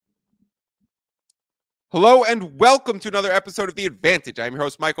Hello and welcome to another episode of The Advantage. I'm your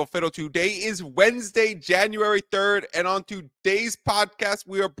host, Michael Fiddle. Today is Wednesday, January 3rd, and on today's podcast,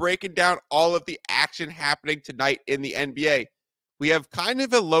 we are breaking down all of the action happening tonight in the NBA. We have kind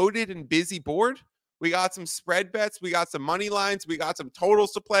of a loaded and busy board. We got some spread bets, we got some money lines, we got some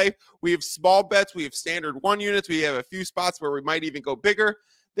totals to play, we have small bets, we have standard one units, we have a few spots where we might even go bigger.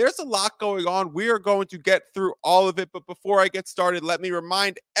 There's a lot going on. We are going to get through all of it. But before I get started, let me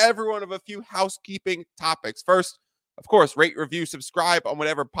remind everyone of a few housekeeping topics. First, of course, rate, review, subscribe on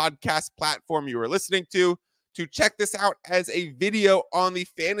whatever podcast platform you are listening to. To check this out as a video on the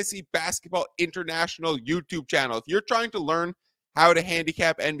Fantasy Basketball International YouTube channel. If you're trying to learn how to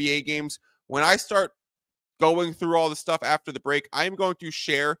handicap NBA games, when I start going through all the stuff after the break, I'm going to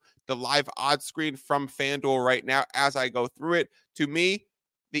share the live odds screen from FanDuel right now as I go through it. To me,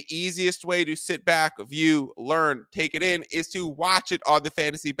 the easiest way to sit back, view, learn, take it in is to watch it on the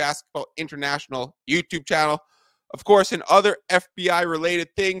Fantasy Basketball International YouTube channel. Of course, in other FBI-related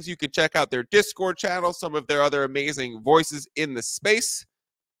things, you can check out their Discord channel, some of their other amazing voices in the space.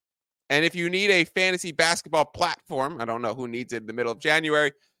 And if you need a fantasy basketball platform, I don't know who needs it in the middle of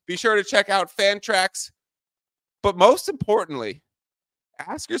January, be sure to check out Fantrax. But most importantly,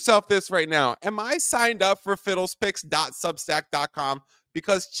 ask yourself this right now. Am I signed up for fiddlespicks.substack.com?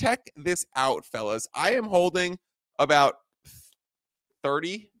 Because check this out, fellas. I am holding about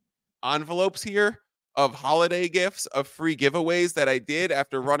 30 envelopes here of holiday gifts, of free giveaways that I did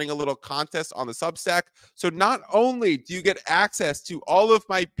after running a little contest on the Substack. So not only do you get access to all of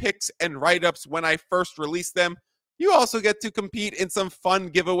my picks and write-ups when I first release them, you also get to compete in some fun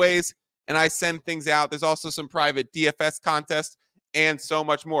giveaways, and I send things out. There's also some private DFS contests and so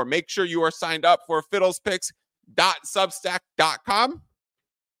much more. Make sure you are signed up for fiddlespicks.substack.com.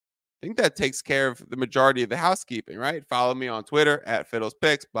 I think that takes care of the majority of the housekeeping, right? Follow me on Twitter at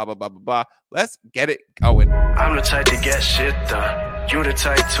FiddlesPicks, blah, blah, blah, blah, blah. Let's get it going. I'm the type to get shit done. You the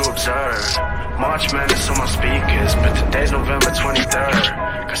type to observe. March Madness on my speakers, but today's November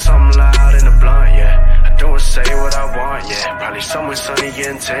 23rd. Cause something loud in the blunt, yeah. I don't say what I want, yeah. Probably somewhere sunny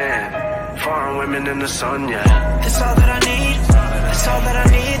getting tan. Foreign women in the sun, yeah. That's all that I need. That's all that I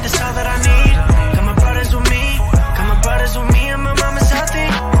need. That's all that I need. Got my brothers with me. Got my brothers with me and my mama's healthy.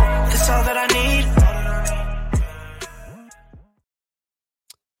 That's all that I need.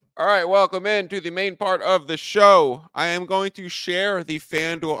 All right, welcome into the main part of the show. I am going to share the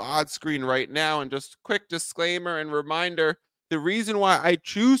FanDuel odds screen right now. And just quick disclaimer and reminder, the reason why I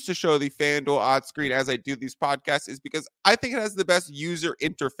choose to show the FanDuel odds screen as I do these podcasts is because I think it has the best user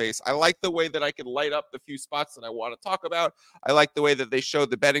interface. I like the way that I can light up the few spots that I want to talk about. I like the way that they show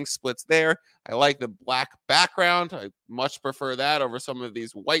the betting splits there. I like the black background. I much prefer that over some of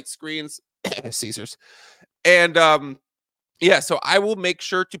these white screens. Caesars. And yeah, so I will make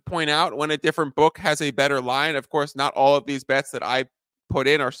sure to point out when a different book has a better line. Of course, not all of these bets that I put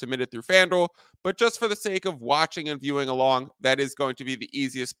in are submitted through FanDuel, but just for the sake of watching and viewing along, that is going to be the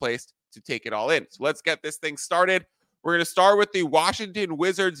easiest place to take it all in. So let's get this thing started. We're going to start with the Washington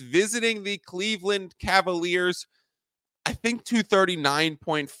Wizards visiting the Cleveland Cavaliers. I think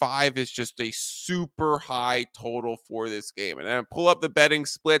 239.5 is just a super high total for this game. And I pull up the betting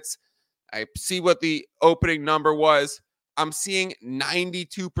splits. I see what the opening number was. I'm seeing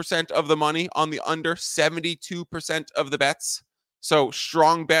 92% of the money on the under, 72% of the bets. So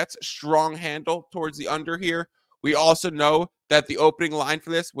strong bets, strong handle towards the under here. We also know that the opening line for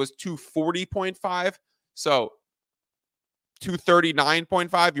this was 240.5. So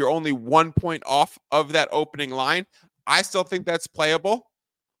 239.5, you're only 1 point off of that opening line. I still think that's playable.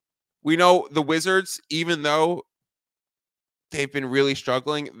 We know the Wizards, even though they've been really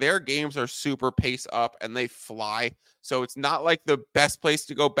struggling, their games are super pace up and they fly. So it's not like the best place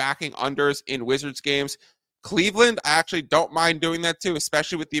to go backing unders in Wizards games. Cleveland, I actually don't mind doing that too,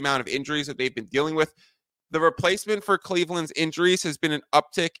 especially with the amount of injuries that they've been dealing with. The replacement for Cleveland's injuries has been an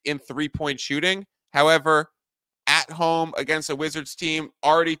uptick in three-point shooting. However, at home against a Wizards team,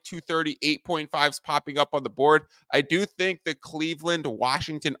 already 238.5s popping up on the board. I do think the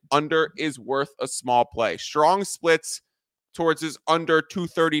Cleveland-Washington under is worth a small play. Strong splits towards his under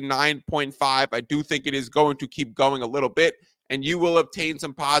 239.5. I do think it is going to keep going a little bit, and you will obtain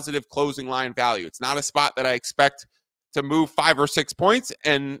some positive closing line value. It's not a spot that I expect to move 5 or 6 points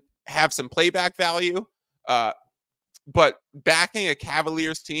and have some playback value. But backing a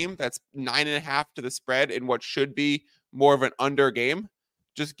Cavaliers team that's 9.5 to the spread in what should be more of an under game,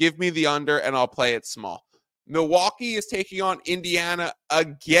 just give me the under and I'll play it small. Milwaukee is taking on Indiana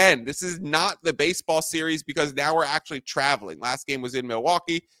again. This is not the baseball series because now we're actually traveling. Last game was in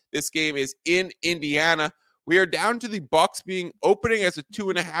Milwaukee. This game is in Indiana. We are down to the Bucks being opening as a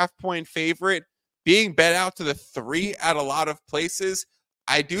 2.5 point favorite. being bet out to the 3 at a lot of places.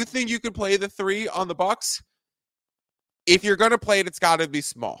 I do think you could play the 3 on the Bucks. If you're going to play it, it's got to be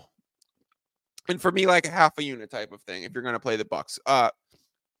small. And for me, like a half a unit type of thing, if you're going to play the Bucks.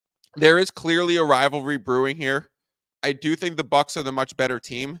 There is clearly a rivalry brewing here. I do think the Bucks are the much better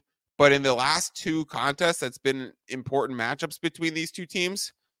team, but in the last 2 contests, that's been important matchups between these 2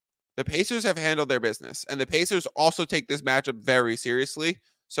 teams. The Pacers have handled their business, and the Pacers also take this matchup very seriously.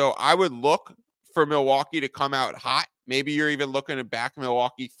 So I would look for Milwaukee to come out hot. Maybe you're even looking to back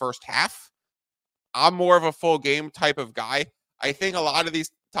Milwaukee first half. I'm more of a full game type of guy. I think a lot of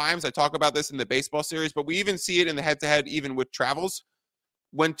these times, I talk about this in the baseball series, but we even see it in the head-to-head, even with travels.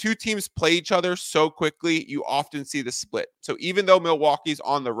 When 2 teams play each other so quickly, you often see the split. So even though Milwaukee's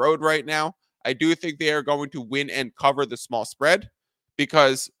on the road right now, I do think they are going to win and cover the small spread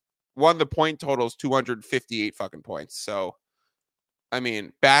because the point total is 258 fucking points. So, I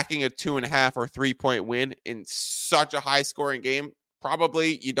mean, backing a 2.5 or 3-point win in such a high scoring game,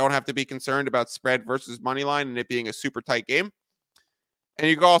 probably you don't have to be concerned about spread versus money line and it being a super tight game. And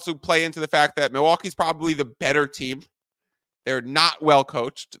you can also play into the fact that Milwaukee's probably the better team. They're not well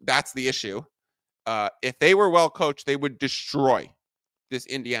coached. That's the issue. If they were well coached, they would destroy this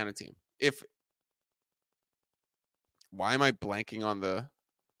Indiana team. Why am I blanking on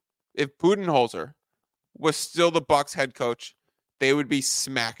if Budenholzer was still the Bucks head coach, they would be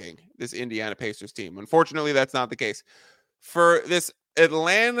smacking this Indiana Pacers team. Unfortunately, that's not the case. For this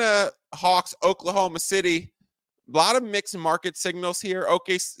Atlanta Hawks, Oklahoma City, a lot of mixed market signals here.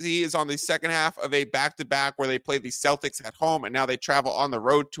 OKC is on the second half of a back-to-back where they play the Celtics at home, and now they travel on the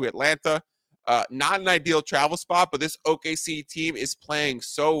road to Atlanta. Not an ideal travel spot, but this OKC team is playing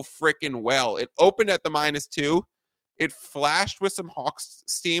so freaking well. It opened at the -2. It flashed with some Hawks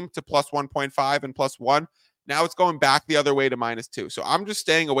steam to +1.5 and +1. Now it's going back the other way to -2. So I'm just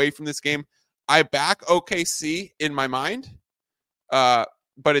staying away from this game. I back OKC in my mind,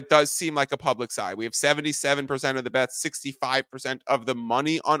 but it does seem like a public side. We have 77% of the bets, 65% of the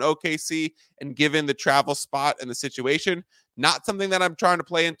money on OKC, and given the travel spot and the situation, not something that I'm trying to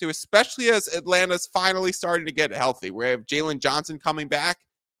play into, especially as Atlanta's finally starting to get healthy. We have Jalen Johnson coming back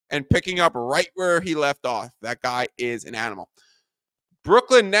and picking up right where he left off. That guy is an animal.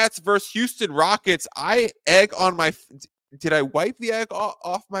 Brooklyn Nets versus Houston Rockets. Did I wipe the egg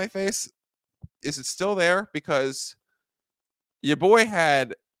off my face? Is it still there? Because your boy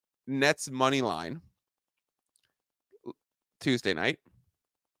had Nets money line Tuesday night.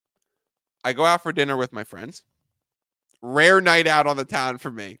 I go out for dinner with my friends. Rare night out on the town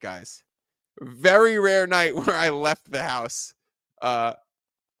for me, guys. Very rare night where I left the house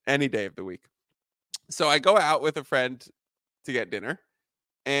any day of the week. So I go out with a friend to get dinner,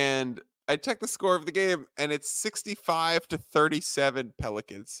 and I check the score of the game, and it's 65-37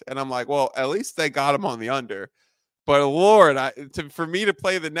 Pelicans. And I'm like, well, at least they got them on the under. But Lord, for me to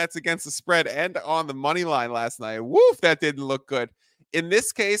play the Nets against the spread and on the money line last night, woof, that didn't look good. In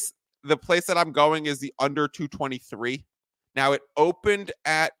this case, the place that I'm going is the under 223. Now, it opened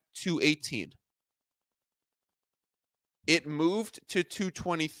at 218. It moved to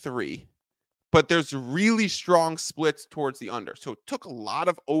 223, but there's really strong splits towards the under. So it took a lot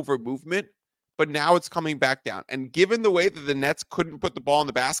of over movement, but now it's coming back down. And given the way that the Nets couldn't put the ball in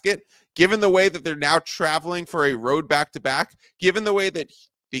the basket, given the way that they're now traveling for a road back-to-back, given the way that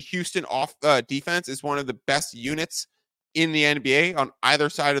the Houston defense is one of the best units in the NBA on either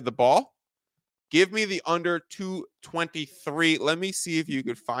side of the ball, give me the under 223. Let me see if you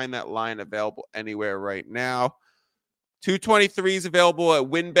could find that line available anywhere right now. 223 is available at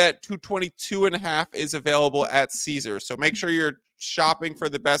WinBet. 222.5 is available at Caesars. So make sure you're shopping for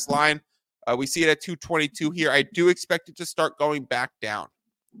the best line. We see it at 222 here. I do expect it to start going back down.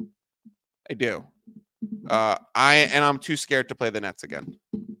 I do. I'm too scared to play the Nets again.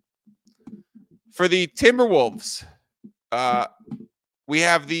 For the Timberwolves, we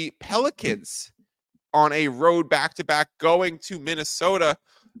have the Pelicans on a road back-to-back going to Minnesota.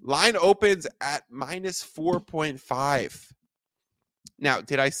 Line opens at -4.5. Now,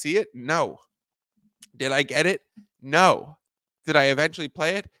 did I see it? No. Did I get it? No. Did I eventually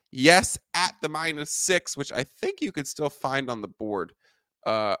play it? Yes, at the -6, which I think you could still find on the board.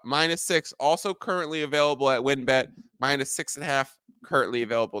 -6 also currently available at WinBet. -6.5 currently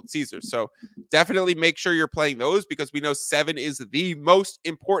available at Caesars. So definitely make sure you're playing those because we know 7 is the most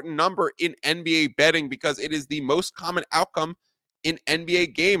important number in NBA betting because it is the most common outcome in NBA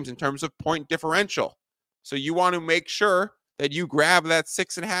games in terms of point differential. So you want to make sure that you grab that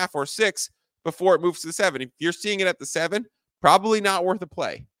 6.5 or 6 before it moves to the 7. If you're seeing it at the 7, probably not worth a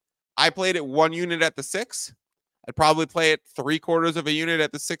play. I played it 1 unit at the 6. I'd probably play it 3/4 of a unit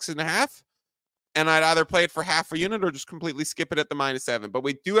at the 6.5. and I'd either play it for half a unit or just completely skip it at the -7. But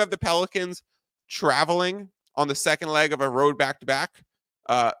we do have the Pelicans traveling on the second leg of a road back-to-back.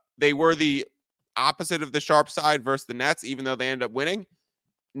 They were the opposite of the sharp side versus the Nets, even though they ended up winning.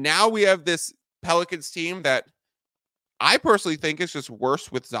 Now we have this Pelicans team that I personally think is just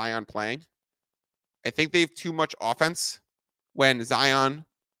worse with Zion playing. I think they have too much offense when Zion,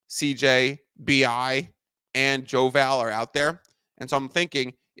 CJ, BI, and Joval are out there. And so I'm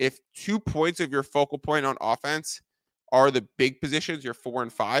thinking if 2 points of your focal point on offense are the big positions, you're 4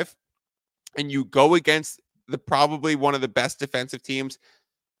 and 5, and you go against the probably one of the best defensive teams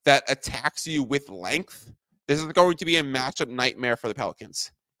that attacks you with length, this is going to be a matchup nightmare for the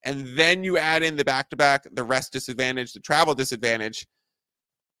Pelicans. And then you add in the back-to-back, the rest disadvantage, the travel disadvantage.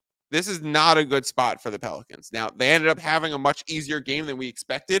 This is not a good spot for the Pelicans. Now, they ended up having a much easier game than we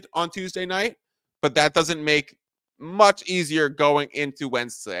expected on Tuesday night, but that doesn't make much easier going into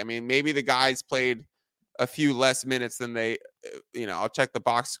Wednesday. I mean, maybe the guys played a few less minutes than they, I'll check the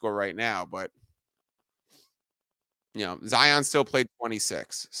box score right now, but, Zion still played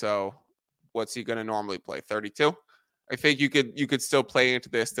 26. So what's he going to normally play? 32? I think you could still play into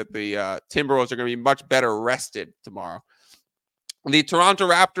this that the Timberwolves are going to be much better rested tomorrow. The Toronto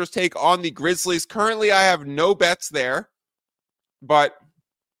Raptors take on the Grizzlies. Currently, I have no bets there, but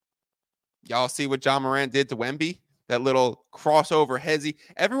y'all see what Ja Morant did to Wemby? That little crossover headsy.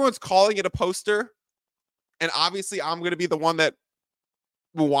 Everyone's calling it a poster, and obviously I'm going to be the one that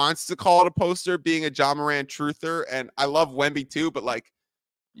wants to call it a poster, being a Ja Morant truther, and I love Wemby too, but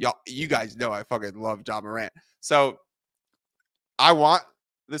y'all, you guys know I fucking love Ja Morant. So I want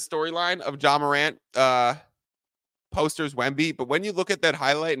the storyline of Ja Morant posters Wemby, but when you look at that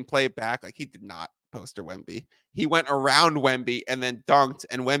highlight and play it back, he did not poster Wemby. He went around Wemby and then dunked,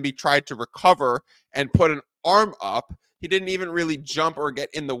 and Wemby tried to recover and put an arm up. He didn't even really jump or get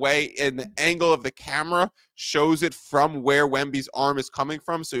in the way, and the angle of the camera shows it from where Wemby's arm is coming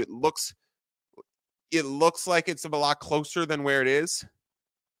from, so it looks like it's a lot closer than where it is.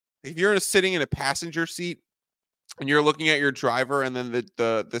 If you're sitting in a passenger seat and you're looking at your driver and then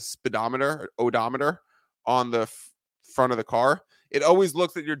the speedometer or odometer on the front of the car, it always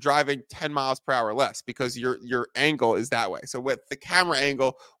looks that you're driving 10 miles per hour less because your angle is that way. So with the camera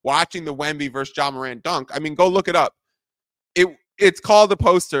angle, watching the Wemby versus Ja Morant dunk, I mean, go look it up. It's called a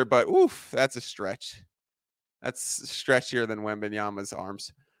poster, but oof, that's a stretch. That's stretchier than Wembanyama's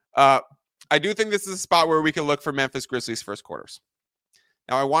arms. I do think this is a spot where we can look for Memphis Grizzlies first quarters.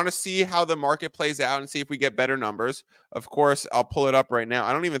 Now, I want to see how the market plays out and see if we get better numbers. Of course, I'll pull it up right now.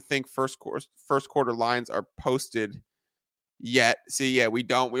 I don't even think first quarter lines are posted yet. See, yeah, we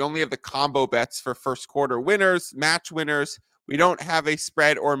don't. We only have the combo bets for first quarter winners, match winners. We don't have a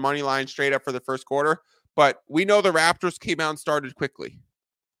spread or money line straight up for the first quarter, but we know the Raptors came out and started quickly.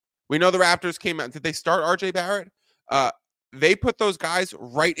 We know the Raptors came out. Did they start RJ Barrett? They put those guys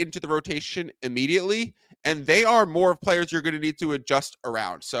right into the rotation immediately, and they are more players you're going to need to adjust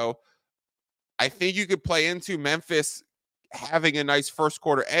around. So I think you could play into Memphis having a nice first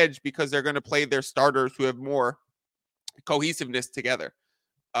quarter edge because they're going to play their starters who have more cohesiveness together.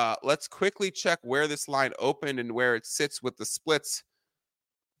 Let's quickly check where this line opened and where it sits with the splits.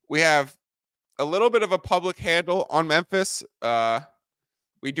 We have a little bit of a public handle on Memphis.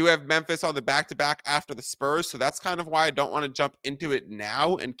 We do have Memphis on the back-to-back after the Spurs, so that's kind of why I don't want to jump into it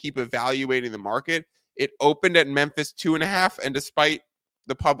now and keep evaluating the market. It opened at Memphis 2.5, and despite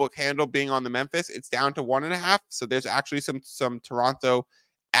the public handle being on the Memphis, it's down to 1.5, so there's actually some Toronto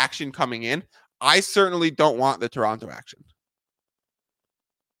action coming in. I certainly don't want the Toronto action,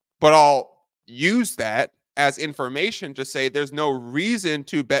 but I'll use that as information to say there's no reason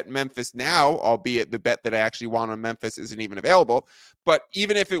to bet Memphis now, albeit the bet that I actually want on Memphis isn't even available. But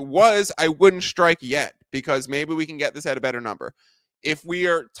even if it was, I wouldn't strike yet because maybe we can get this at a better number. If we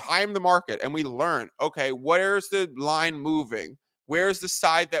are time the market and we learn, okay, where's the line moving? Where's the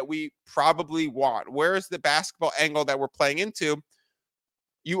side that we probably want? Where's the basketball angle that we're playing into?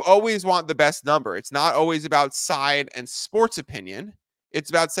 You always want the best number. It's not always about side and sports opinion. It's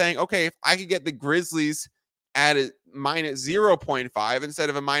about saying, okay, if I could get the Grizzlies at a minus 0.5 instead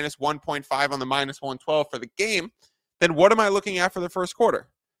of a minus 1.5 on the minus 112 for the game, then what am I looking at for the first quarter?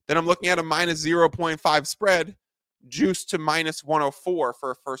 Then I'm looking at a minus 0.5 spread juiced to minus 104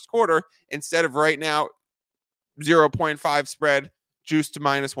 for a first quarter instead of right now 0.5 spread juiced to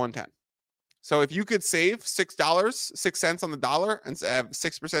minus 110. So if you could save $6, 6 cents on the dollar and have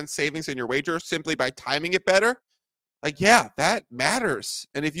 6% savings in your wager simply by timing it better, yeah, that matters.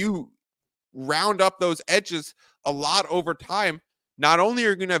 And if you round up those edges a lot over time, not only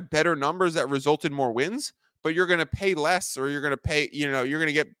are you going to have better numbers that result in more wins, but you're going to pay less, or you're going to pay, you're going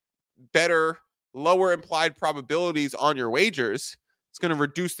to get better lower implied probabilities on your wagers. It's going to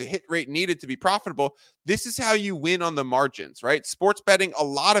reduce the hit rate needed to be profitable. This is how you win on the margins, right? Sports betting, a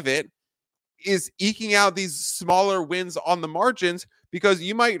lot of it is eking out these smaller wins on the margins because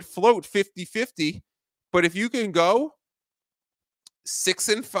you might float 50-50, but if you can go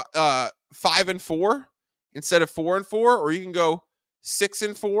 5-4 instead of 4-4, or you can go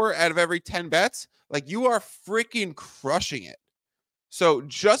 6-4 out of every 10 bets, like you are freaking crushing it. So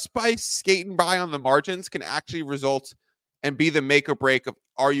just by skating by on the margins can actually result and be the make or break of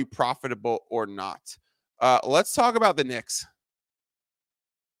are you profitable or not. Let's talk about the Knicks.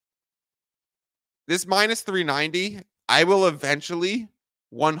 This minus 390, I will eventually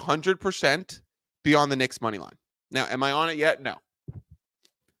 100% be on the Knicks money line. Now, am I on it yet? No.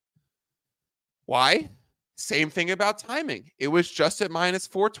 Why? Same thing about timing. It was just at minus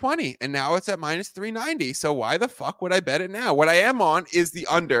 420, and now it's at minus 390. So why the fuck would I bet it now? What I am on is the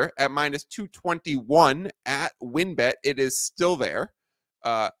under at minus 221 at WinBet. It is still there.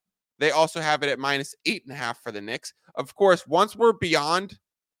 They also have it at minus 8.5 for the Knicks. Of course, once we're beyond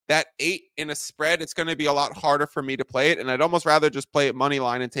that 8 in a spread, it's going to be a lot harder for me to play it, and I'd almost rather just play it money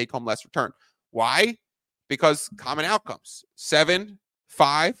line and take home less return. Why? Because common outcomes. 7,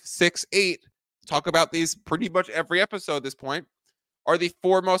 5, 6, 8. Talk about these pretty much every episode at this point, are the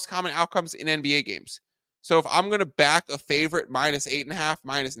 4 most common outcomes in NBA games. So if I'm going to back a favorite minus 8.5,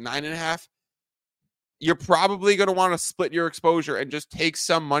 minus 9.5, you're probably going to want to split your exposure and just take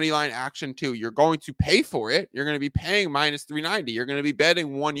some money line action too. You're going to pay for it. You're going to be paying minus 390. You're going to be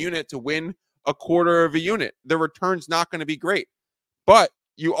betting 1 unit to win a quarter of a unit. The return's not going to be great, but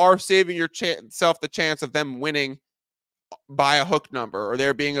you are saving yourself the chance of them winning by a hook number, or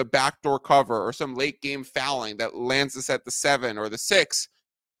there being a backdoor cover, or some late game fouling that lands us at the 7 or the 6.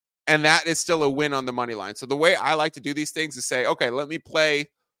 And that is still a win on the money line. So the way I like to do these things is say, okay, let me play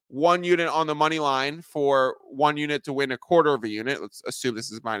 1 unit on the money line for 1 unit to win a quarter of a unit. Let's assume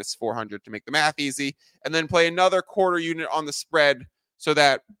this is minus 400 to make the math easy. And then play another quarter unit on the spread so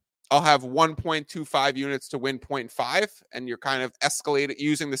that I'll have 1.25 units to win 0.5. And you're kind of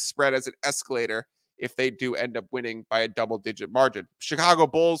using the spread as an escalator if they do end up winning by a double-digit margin. Chicago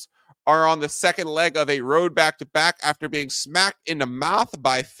Bulls are on the second leg of a road back-to-back after being smacked in the mouth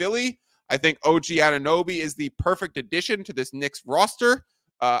by Philly. I think OG Anunoby is the perfect addition to this Knicks roster.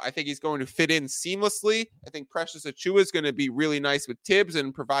 I think he's going to fit in seamlessly. I think Precious Achiuwa is going to be really nice with Tibbs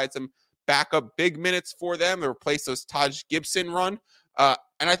and provide some backup big minutes for them to replace those Taj Gibson run. And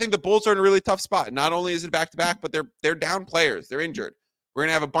I think the Bulls are in a really tough spot. Not only is it back-to-back, but they're down players. They're injured. We're going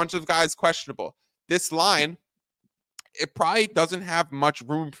to have a bunch of guys questionable. This line, it probably doesn't have much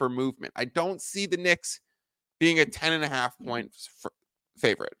room for movement. I don't see the Knicks being a 10.5 point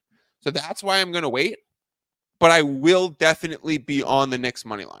favorite. So that's why I'm going to wait. But I will definitely be on the Knicks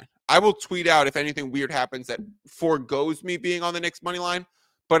money line. I will tweet out if anything weird happens that forgoes me being on the Knicks money line.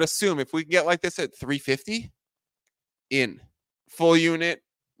 But assume if we can get like this at 350, in full unit,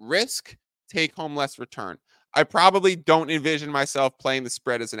 risk, take home less return. I probably don't envision myself playing the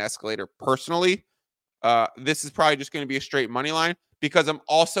spread as an escalator personally. This is probably just going to be a straight money line because I'm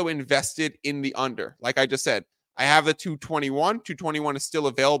also invested in the under. Like I just said, I have the 221. 221 is still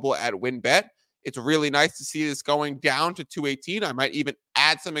available at WinBet. It's really nice to see this going down to 218. I might even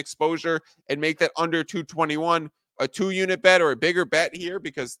add some exposure and make that under 221 a 2-unit bet or a bigger bet here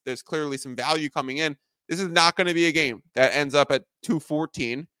because there's clearly some value coming in. This is not going to be a game that ends up at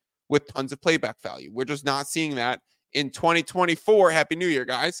 214 with tons of playback value. We're just not seeing that in 2024. Happy New Year,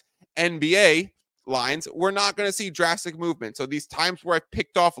 guys. NBA lines, we're not going to see drastic movement. So these times where I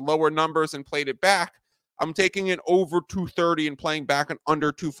picked off lower numbers and played it back, I'm taking an over 230 and playing back an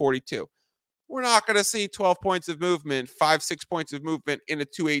under 242. We're not going to see 12 points of movement, 5-6 points of movement in a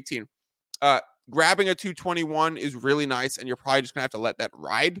 218. Grabbing a 221 is really nice, and you're probably just going to have to let that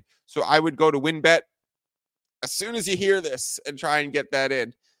ride. So I would go to WinBet as soon as you hear this and try and get that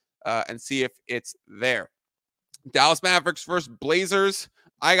in and see if it's there. Dallas Mavericks versus Blazers.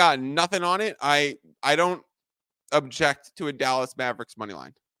 I got nothing on it. I don't object to a Dallas Mavericks money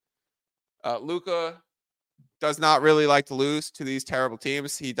line. Luka does not really like to lose to these terrible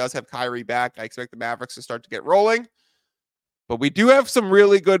teams. He does have Kyrie back. I expect the Mavericks to start to get rolling. But we do have some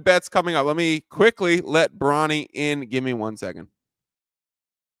really good bets coming up. Let me quickly let Bronny in. Give me 1 second.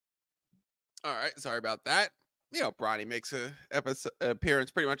 All right. Sorry about that. You know, Bronny makes an appearance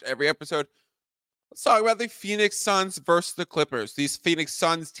pretty much every episode. Let's talk about the Phoenix Suns versus the Clippers. These Phoenix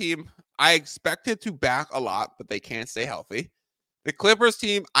Suns team, I expected to back a lot, but they can't stay healthy. The Clippers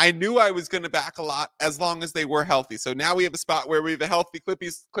team, I knew I was going to back a lot as long as they were healthy. So now we have a spot where we have a healthy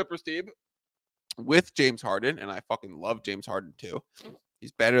Clippers team with James Harden, and I fucking love James Harden too.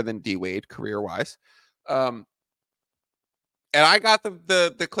 He's better than D Wade career-wise. And I got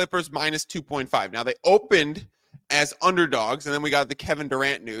the Clippers minus 2.5. Now, they opened as underdogs, and then we got the Kevin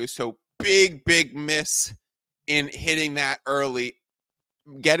Durant news. So big miss in hitting that early.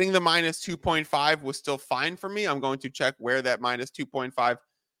 Getting the minus 2.5 was still fine for me. I'm going to check where that minus 2.5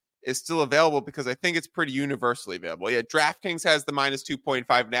 is still available because I think it's pretty universally available. Yeah, DraftKings has the minus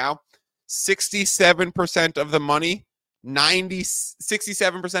 2.5 now. 67% of the money,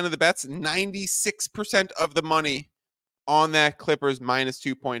 67% of the bets, 96% of the money on that Clippers minus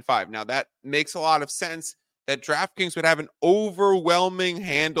 2.5. Now, that makes a lot of sense that DraftKings would have an overwhelming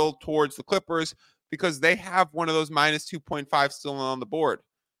handle towards the Clippers because they have one of those minus 2.5 still on the board.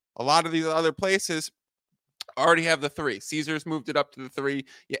 A lot of these other places already have the 3. Caesars moved it up to the 3.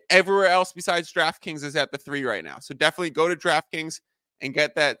 Yeah, everywhere else besides DraftKings is at the 3 right now. So definitely go to DraftKings and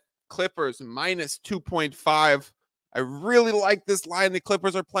get that Clippers minus 2.5. I really like this line. The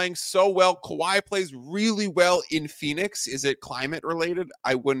Clippers are playing so well. Kawhi plays really well in Phoenix. Is it climate related?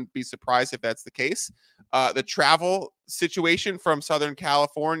 I wouldn't be surprised if that's the case. The travel situation from Southern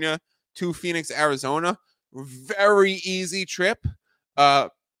California to Phoenix, Arizona, very easy trip.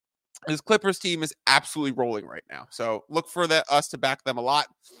 This Clippers team is absolutely rolling right now. So look for us to back them a lot.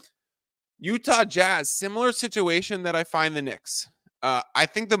 Utah Jazz, similar situation that I find the Knicks. I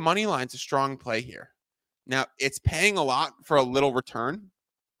think the money line's a strong play here. Now, it's paying a lot for a little return.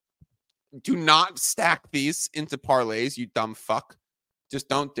 Do not stack these into parlays, you dumb fuck. Just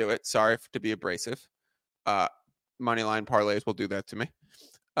don't do it. Sorry to be abrasive. Money line parlays will do that to me.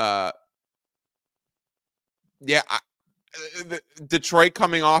 Detroit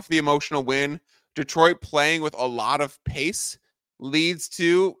coming off the emotional win. Detroit playing with a lot of pace leads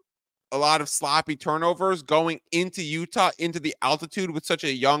to a lot of sloppy turnovers going into Utah, into the altitude with such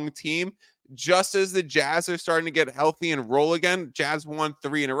a young team. Just as the Jazz are starting to get healthy and roll again, Jazz won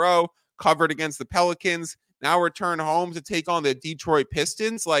 3 in a row, covered against the Pelicans, now return home to take on the Detroit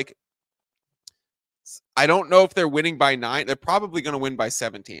Pistons. Like, I don't know if they're winning by 9. They're probably going to win by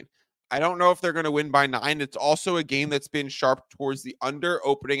 17. I don't know if they're going to win by 9. It's also a game that's been sharp towards the under,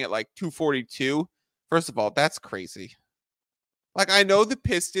 opening at like 242. First of all, that's crazy. Like, I know the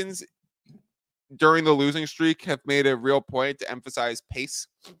Pistons during the losing streak have made a real point to emphasize pace.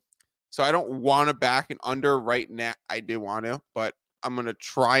 So I don't want to back an under right now. I do want to, but I'm going to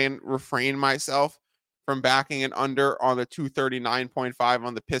try and refrain myself from backing an under on the 239.5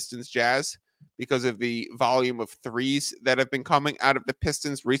 on the Pistons Jazz because of the volume of threes that have been coming out of the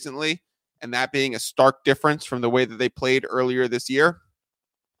Pistons recently, and that being a stark difference from the way that they played earlier this year.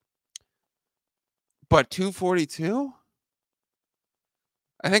 But 242?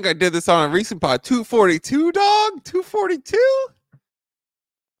 I think I did this on a recent pod. 242, dog? 242?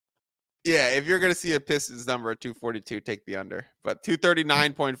 Yeah, if you're going to see a Pistons number at 242, take the under. But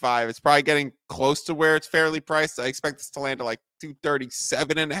 239.5, it's probably getting close to where it's fairly priced. I expect this to land at like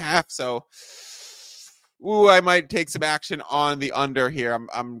 237.5. So, I might take some action on the under here.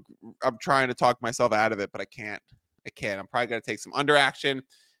 I'm trying to talk myself out of it, but I can't. I'm probably going to take some under action.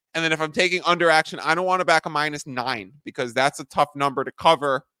 And then if I'm taking under action, I don't want to back a -9 because that's a tough number to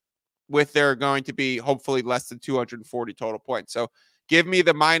cover with there going to be hopefully less than 240 total points. So give me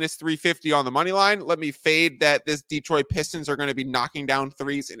the -350 on the money line. Let me fade that this Detroit Pistons are going to be knocking down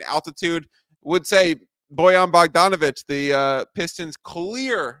threes in altitude. Would say Bojan Bogdanovic, the Pistons'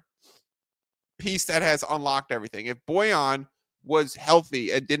 clear piece that has unlocked everything. If Bojan was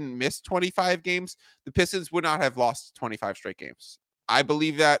healthy and didn't miss 25 games, the Pistons would not have lost 25 straight games. I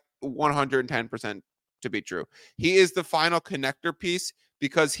believe that 110% to be true. He is the final connector piece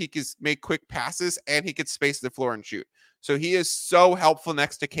because he can make quick passes and he can space the floor and shoot. So he is so helpful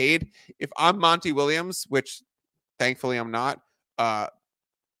next to Cade. If I'm Monty Williams, which thankfully I'm not, I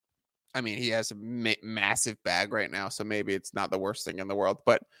mean, he has a massive bag right now, so maybe it's not the worst thing in the world.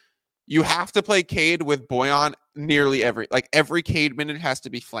 But you have to play Cade with Bojan nearly every Cade minute has to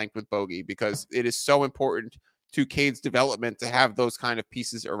be flanked with Bogey because it is so important to Cade's development to have those kind of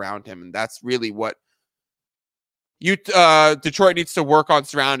pieces around him. And that's really what Detroit needs to work on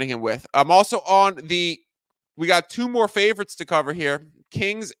surrounding him with. I'm also we got 2 more favorites to cover here,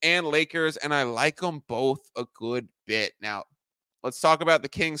 Kings and Lakers, and I like them both a good bit. Now, let's talk about the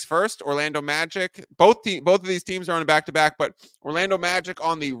Kings first. Orlando Magic. Both of these teams are on a back-to-back, but Orlando Magic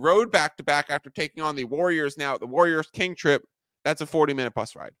on the road back-to-back after taking on the Warriors. Now, the Warriors King trip, that's a 40-minute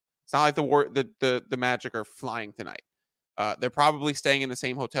bus ride. It's not like the Magic are flying tonight. They're probably staying in the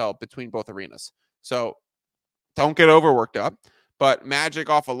same hotel between both arenas. So don't get overworked up. But Magic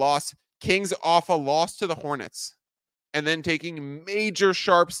off a loss. Kings off a loss to the Hornets. And then taking major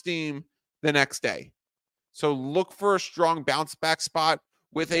sharp steam the next day. So look for a strong bounce back spot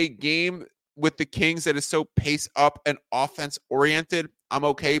with a game with the Kings that is so pace up and offense oriented, I'm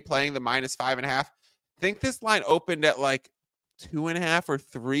okay playing the -5.5. I think this line opened at like 2.5 or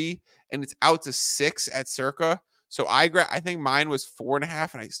 3, and it's out to 6 at circa. So I think mine was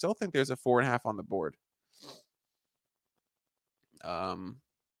 4.5, and I still think there's a 4.5 on the board.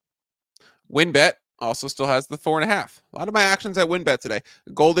 WinBet also still has the 4.5. A lot of my actions at WinBet today.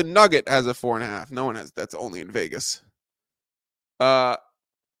 Golden Nugget has a 4.5. No one has. That's only in Vegas.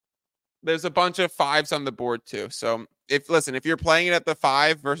 There's a bunch of 5s on the board too. So if you're playing it at the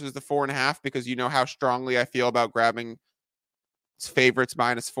 5 versus the 4.5, because you know how strongly I feel about grabbing favorites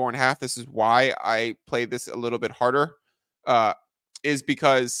 -4.5, this is why I played this a little bit harder. Is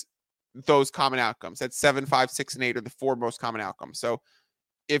because those common outcomes at 7, 5, 6, and 8 are the 4 most common outcomes. So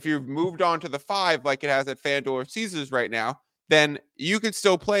if you've moved on to the 5, like it has at FanDuel or Caesars right now, then you can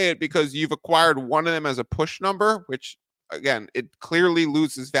still play it because you've acquired one of them as a push number, which again, it clearly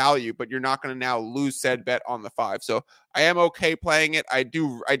loses value, but you're not going to now lose said bet on the 5. So I am okay playing it. I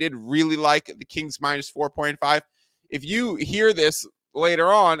did really like the Kings -4.5. If you hear this later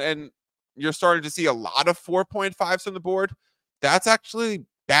on and you're starting to see a lot of 4.5s on the board, that's actually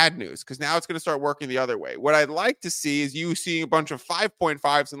bad news, because now it's going to start working the other way. What I'd like to see is you seeing a bunch of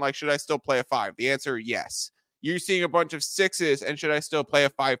 5.5s and like, should I still play a 5? The answer, yes. You're seeing a bunch of 6s and should I still play a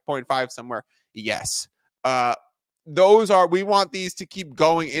 5.5 somewhere? Yes. We want these to keep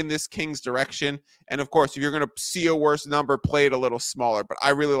going in this Kings direction. And of course, if you're going to see a worse number, play it a little smaller. But I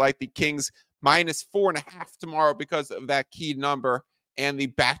really like the Kings -4.5 tomorrow because of that key number and the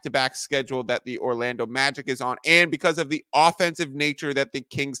back-to-back schedule that the Orlando Magic is on, and because of the offensive nature that the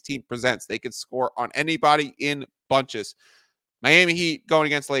Kings team presents. They can score on anybody in bunches. Miami Heat going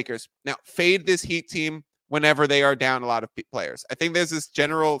against Lakers. Now, fade this Heat team whenever they are down a lot of players. I think there's this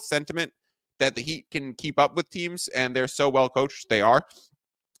general sentiment that the Heat can keep up with teams, and they're so well coached, they are,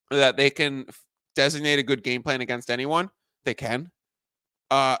 that they can designate a good game plan against anyone. They can.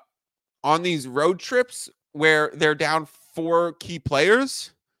 On these road trips where they're down 4 key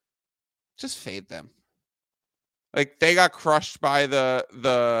players, just fade them. Like, they got crushed by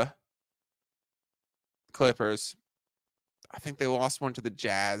the Clippers. I think they lost one to the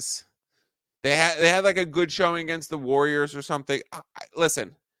Jazz. They had like a good showing against the Warriors or something.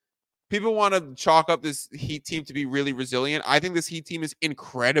 Listen, people want to chalk up this Heat team to be really resilient. I think this Heat team is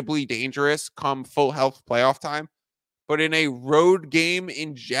incredibly dangerous come full health playoff time. But in a road game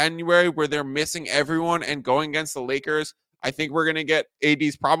in January where they're missing everyone and going against the Lakers, I think we're going to get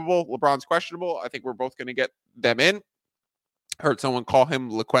AD's probable. LeBron's questionable. I think we're both going to get them in. Heard someone call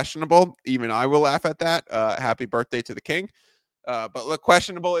him questionable. Even I will laugh at that. Happy birthday to the king. But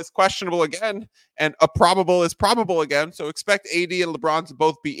questionable is questionable again, and a probable is probable again. So expect AD and LeBron to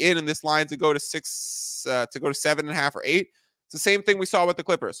both be in this line to go to 6, to go to 7.5 or 8. It's the same thing we saw with the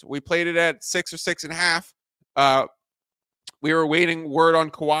Clippers. We played it at 6 or 6.5. We were waiting word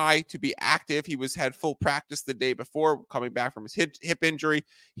on Kawhi to be active. He had full practice the day before, coming back from his hip injury.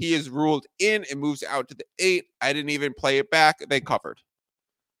 He is ruled in and moves out to the 8. I didn't even play it back. They covered.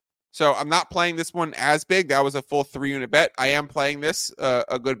 So I'm not playing this one as big. That was a full 3-unit bet. I am playing this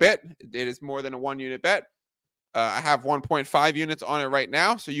a good bit. It is more than a 1-unit bet. I have 1.5 units on it right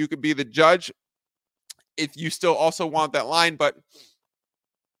now. So you could be the judge if you still also want that line. But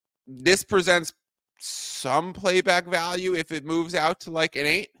this presents some playback value if it moves out to like an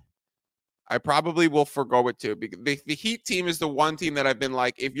 8. I probably will forgo it too, because the Heat team is the one team that I've been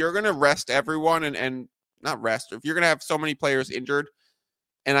like, if you're going to rest everyone and not rest, or if you're going to have so many players injured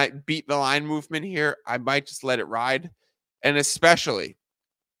and I beat the line movement here, I might just let it ride. And especially,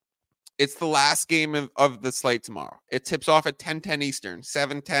 it's the last game of the slate tomorrow. It tips off at 10:10 Eastern,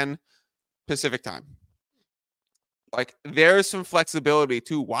 7:10 Pacific time. Like, there's some flexibility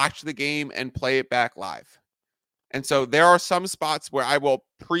to watch the game and play it back live. And so there are some spots where I will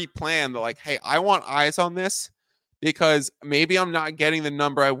pre-plan like, hey, I want eyes on this because maybe I'm not getting the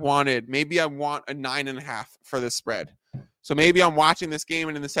number I wanted. Maybe I want a 9.5 for the spread. So maybe I'm watching this game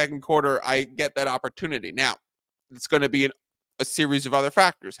and in the second quarter, I get that opportunity. Now, it's going to be a series of other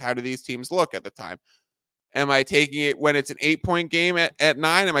factors. How do these teams look at the time? Am I taking it when it's an 8-point game at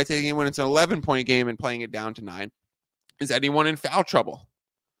 9? Am I taking it when it's an 11-point game and playing it down to 9? Is anyone in foul trouble?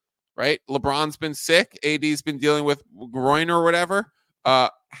 Right? LeBron's been sick. AD's been dealing with groin or whatever.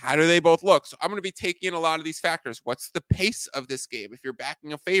 How do they both look? So I'm going to be taking in a lot of these factors. What's the pace of this game? If you're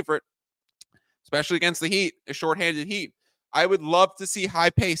backing a favorite, especially against the Heat, a shorthanded Heat, I would love to see high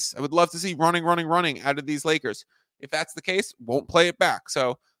pace. I would love to see running out of these Lakers. If that's the case, won't play it back.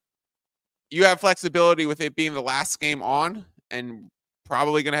 So you have flexibility with it being the last game on and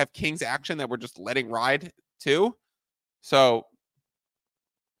probably going to have Kings action that we're just letting ride too. So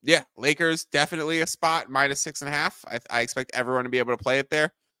Yeah, Lakers definitely a spot, -6.5. I expect everyone to be able to play it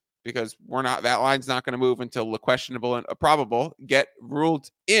there because that line's not going to move until the questionable and probable get ruled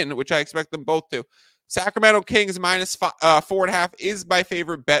in, which I expect them both to. Sacramento Kings -4.5 is my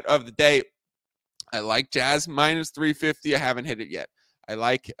favorite bet of the day. I like Jazz -350. I haven't hit it yet. I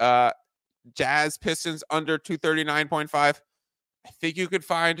like Jazz Pistons under 239.5. I think you could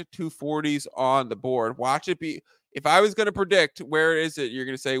find 240s on the board. Watch it be. If I was going to predict, where is it? You're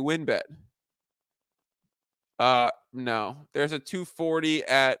going to say win bet. No. There's a 240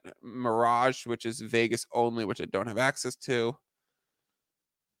 at Mirage, which is Vegas only, which I don't have access to.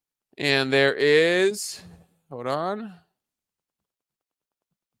 And there is, hold on.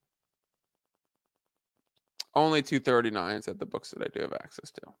 Only 239s at the books that I do have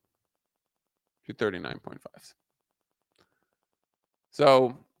access to. 239.5.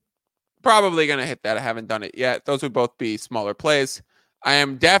 So probably going to hit that. I haven't done it yet. Those would both be smaller plays. I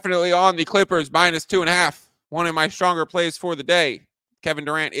am definitely on the Clippers -2.5. One of my stronger plays for the day. Kevin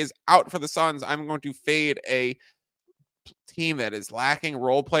Durant is out for the Suns. I'm going to fade a team that is lacking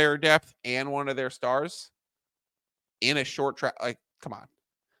role player depth and one of their stars in a short track. Like, come on.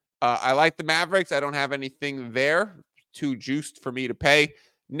 I like the Mavericks. I don't have anything there too juiced for me to pay.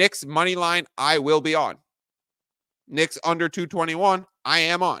 Knicks money line, I will be on. Knicks under 221, I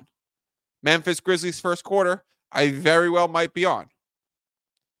am on. Memphis Grizzlies first quarter, I very well might be on.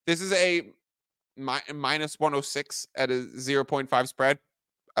 This is a -106 at a 0.5 spread.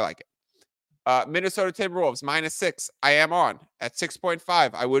 I like it. Minnesota Timberwolves -6. I am on at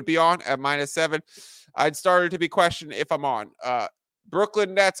 6.5. I would be on at -7. I'd started to be questioned if I'm on.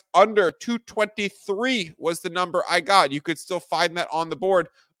 Brooklyn Nets under 223 was the number I got. You could still find that on the board.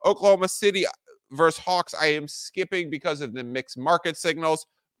 Oklahoma City versus Hawks, I am skipping because of the mixed market signals.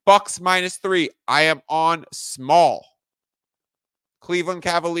 Bucks -3. I am on small. Cleveland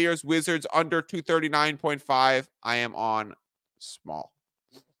Cavaliers Wizards under 239.5. I am on small.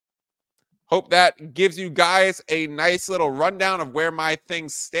 Hope that gives you guys a nice little rundown of where my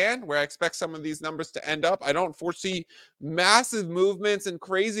things stand, where I expect some of these numbers to end up. I don't foresee massive movements and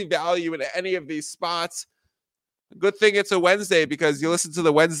crazy value in any of these spots. Good thing it's a Wednesday because you listen to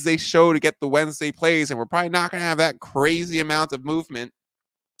the Wednesday show to get the Wednesday plays, and we're probably not going to have that crazy amount of movement.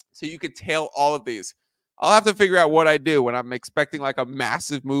 So you could tail all of these. I'll have to figure out what I do when I'm expecting like a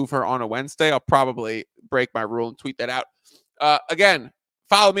massive mover on a Wednesday. I'll probably break my rule and tweet that out. Again,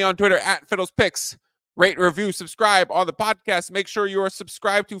 follow me on Twitter at Fiddle's Picks. Rate, review, subscribe on the podcast. Make sure you are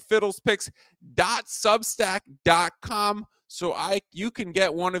subscribed to fiddlespicks.substack.com so you can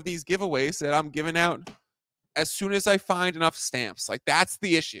get one of these giveaways that I'm giving out as soon as I find enough stamps. Like, that's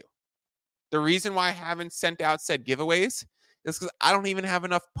the issue. The reason why I haven't sent out said giveaways is because I don't even have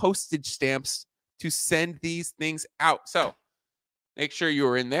enough postage stamps to send these things out. So make sure you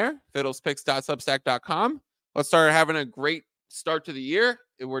are in there, fiddlespicks.substack.com. Let's start having a great start to the year.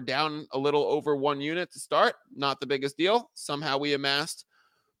 We're down a little over 1 unit to start. Not the biggest deal. Somehow we amassed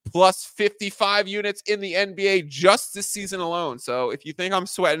plus 55 units in the NBA just this season alone. So if you think I'm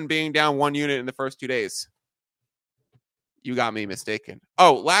sweating being down 1 unit in the first 2 days, you got me mistaken.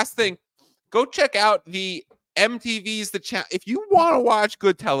 Oh, last thing, go check out the MTV's The Challenge. If you want to watch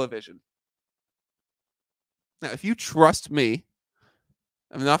good television, now if you trust me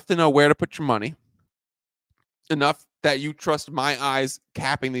enough to know where to put your money, enough that you trust my eyes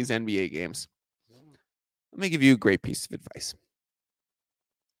capping these NBA games, let me give you a great piece of advice.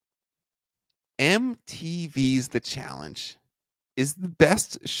 MTV's The Challenge is the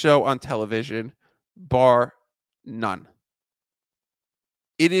best show on television, bar none.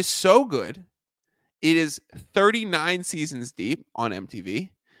 It is so good. It is 39 seasons deep on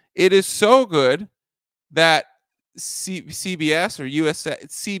MTV. It is so good that CBS or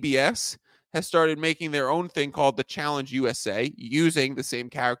CBS has started making their own thing called The Challenge USA, using the same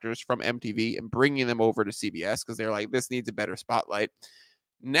characters from MTV and bringing them over to CBS because they're like, this needs a better spotlight.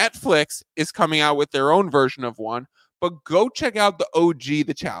 Netflix is coming out with their own version of one, but go check out the OG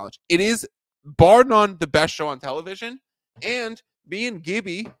The Challenge. It is, bar none, the best show on television. And being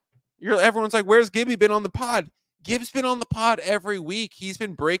Gibby, everyone's like, where's Gibby been on the pod? Gibb's been on the pod every week. He's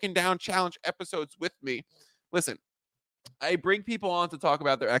been breaking down challenge episodes with me. Listen, I bring people on to talk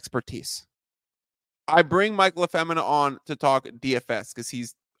about their expertise. I bring Mike LaFemina on to talk DFS because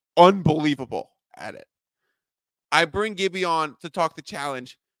he's unbelievable at it. I bring Gibby on to talk the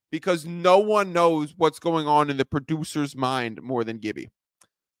challenge because no one knows what's going on in the producer's mind more than Gibby.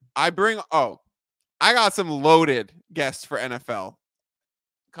 I got some loaded guests for NFL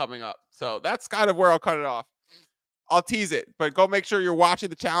coming up. So that's kind of where I'll cut it off. I'll tease it, but go make sure you're watching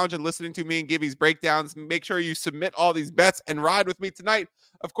the challenge and listening to me and Gibby's breakdowns. Make sure you submit all these bets and ride with me tonight.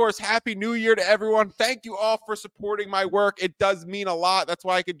 Of course, Happy New Year to everyone. Thank you all for supporting my work. It does mean a lot. That's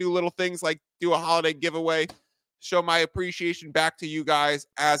why I could do little things like do a holiday giveaway, show my appreciation back to you guys.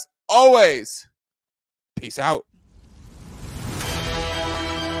 As always, peace out.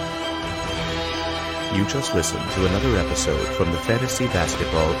 You just listened to another episode from the Fantasy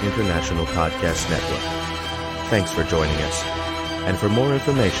Basketball International Podcast Network. Thanks for joining us. And for more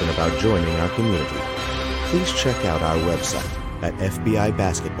information about joining our community, please check out our website at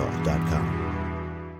fbibasketball.com.